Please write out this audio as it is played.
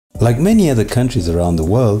Like many other countries around the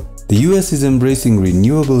world, the US is embracing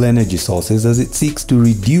renewable energy sources as it seeks to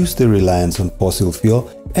reduce the reliance on fossil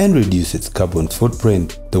fuel and reduce its carbon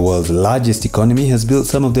footprint. The world's largest economy has built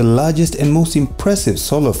some of the largest and most impressive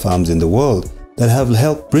solar farms in the world that have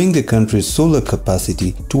helped bring the country's solar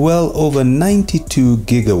capacity to well over 92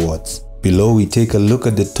 gigawatts. Below, we take a look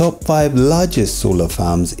at the top 5 largest solar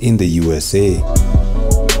farms in the USA.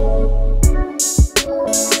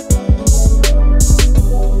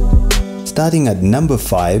 Starting at number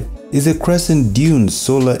 5 is the Crescent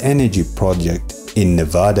Solar Energy Project in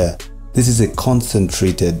Nevada. This is a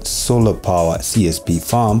concentrated solar power CSP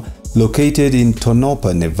farm located in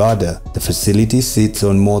Tonopah, Nevada. The facility sits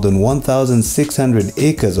on more than 1,600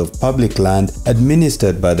 acres of public land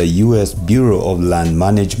administered by the US Bureau of Land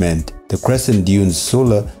Management. The Crescent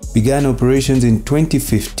Solar began operations in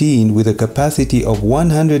 2015 with a capacity of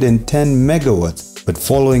 110 megawatts, but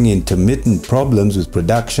following intermittent problems with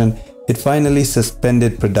production, it finally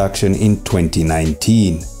suspended production in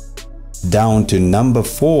 2019. Down to number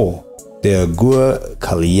 4, the Agua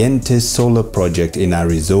Caliente Solar Project in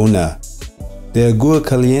Arizona. The Agua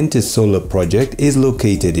Caliente Solar Project is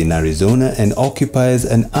located in Arizona and occupies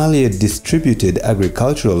an earlier distributed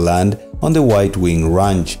agricultural land on the White Wing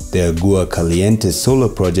Ranch. The Agua Caliente Solar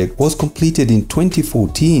Project was completed in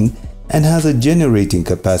 2014 and has a generating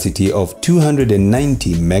capacity of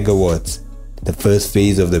 290 megawatts. The first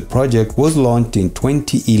phase of the project was launched in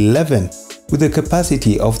 2011 with a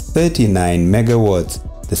capacity of 39 megawatts.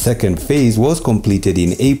 The second phase was completed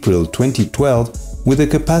in April 2012 with a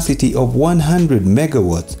capacity of 100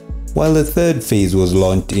 megawatts, while the third phase was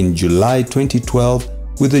launched in July 2012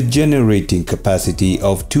 with a generating capacity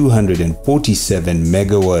of 247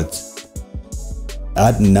 megawatts.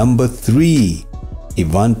 At number 3,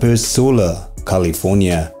 Ivanpah Solar,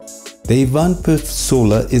 California. The Ivanpah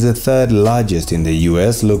Solar is the third largest in the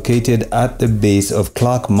US, located at the base of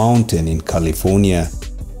Clark Mountain in California.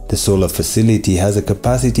 The solar facility has a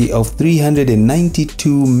capacity of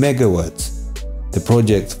 392 megawatts. The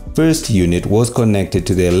project's first unit was connected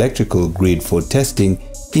to the electrical grid for testing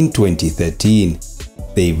in 2013.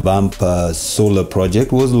 The Ivanpah Solar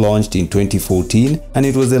Project was launched in 2014 and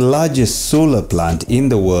it was the largest solar plant in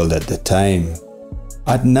the world at the time.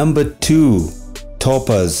 At number 2,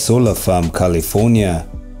 Topaz Solar Farm, California.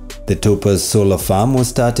 The Topaz Solar Farm was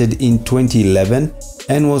started in 2011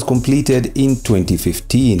 and was completed in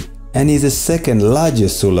 2015 and is the second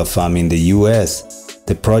largest solar farm in the US.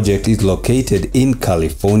 The project is located in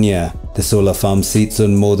California. The solar farm sits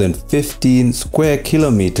on more than 15 square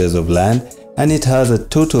kilometers of land and it has a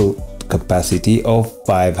total capacity of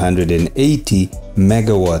 580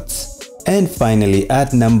 megawatts. And finally,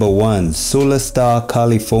 at number 1, SolarStar,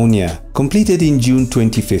 California. Completed in June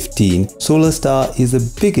 2015, SolarStar is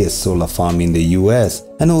the biggest solar farm in the US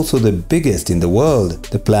and also the biggest in the world.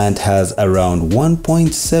 The plant has around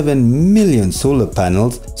 1.7 million solar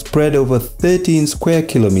panels spread over 13 square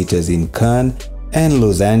kilometers in Kern and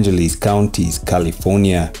Los Angeles counties,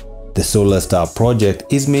 California. The SolarStar project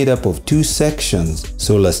is made up of 2 sections,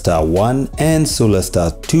 SolarStar 1 and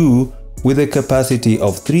SolarStar 2, with a capacity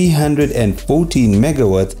of 314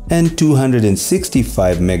 megawatts and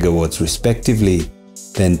 265 megawatts respectively.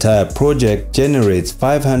 The entire project generates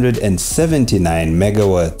 579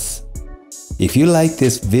 megawatts. If you like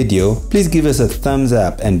this video, please give us a thumbs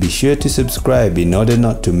up and be sure to subscribe in order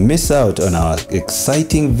not to miss out on our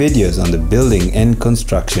exciting videos on the building and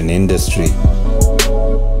construction industry.